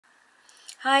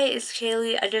Hi, it's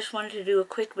Kaylee. I just wanted to do a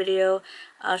quick video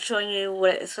showing you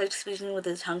what it's like speaking with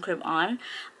the tongue crib on.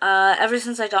 Ever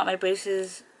since I got my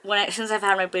braces, since I've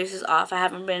had my braces off, I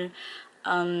haven't been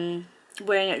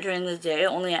wearing it during the day,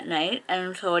 only at night,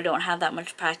 and so I don't have that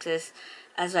much practice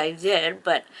as I did.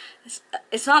 But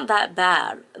it's not that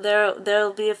bad.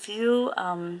 There'll be a few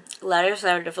letters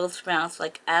that are difficult to pronounce,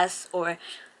 like S or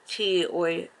T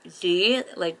or D,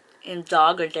 like in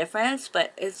dog or difference,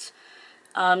 but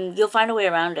you'll find a way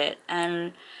around it,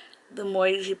 and the more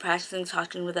you keep practicing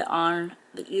talking with it on,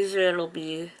 the easier it'll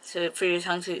be for your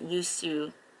tongue to get used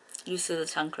to the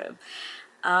tongue crib.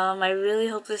 I really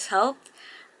hope this helped.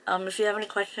 If you have any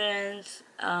questions,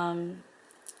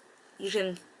 you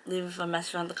can leave a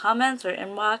message on the comments or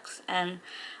inbox, and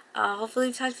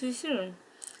hopefully talk to you soon.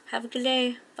 Have a good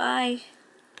day. Bye.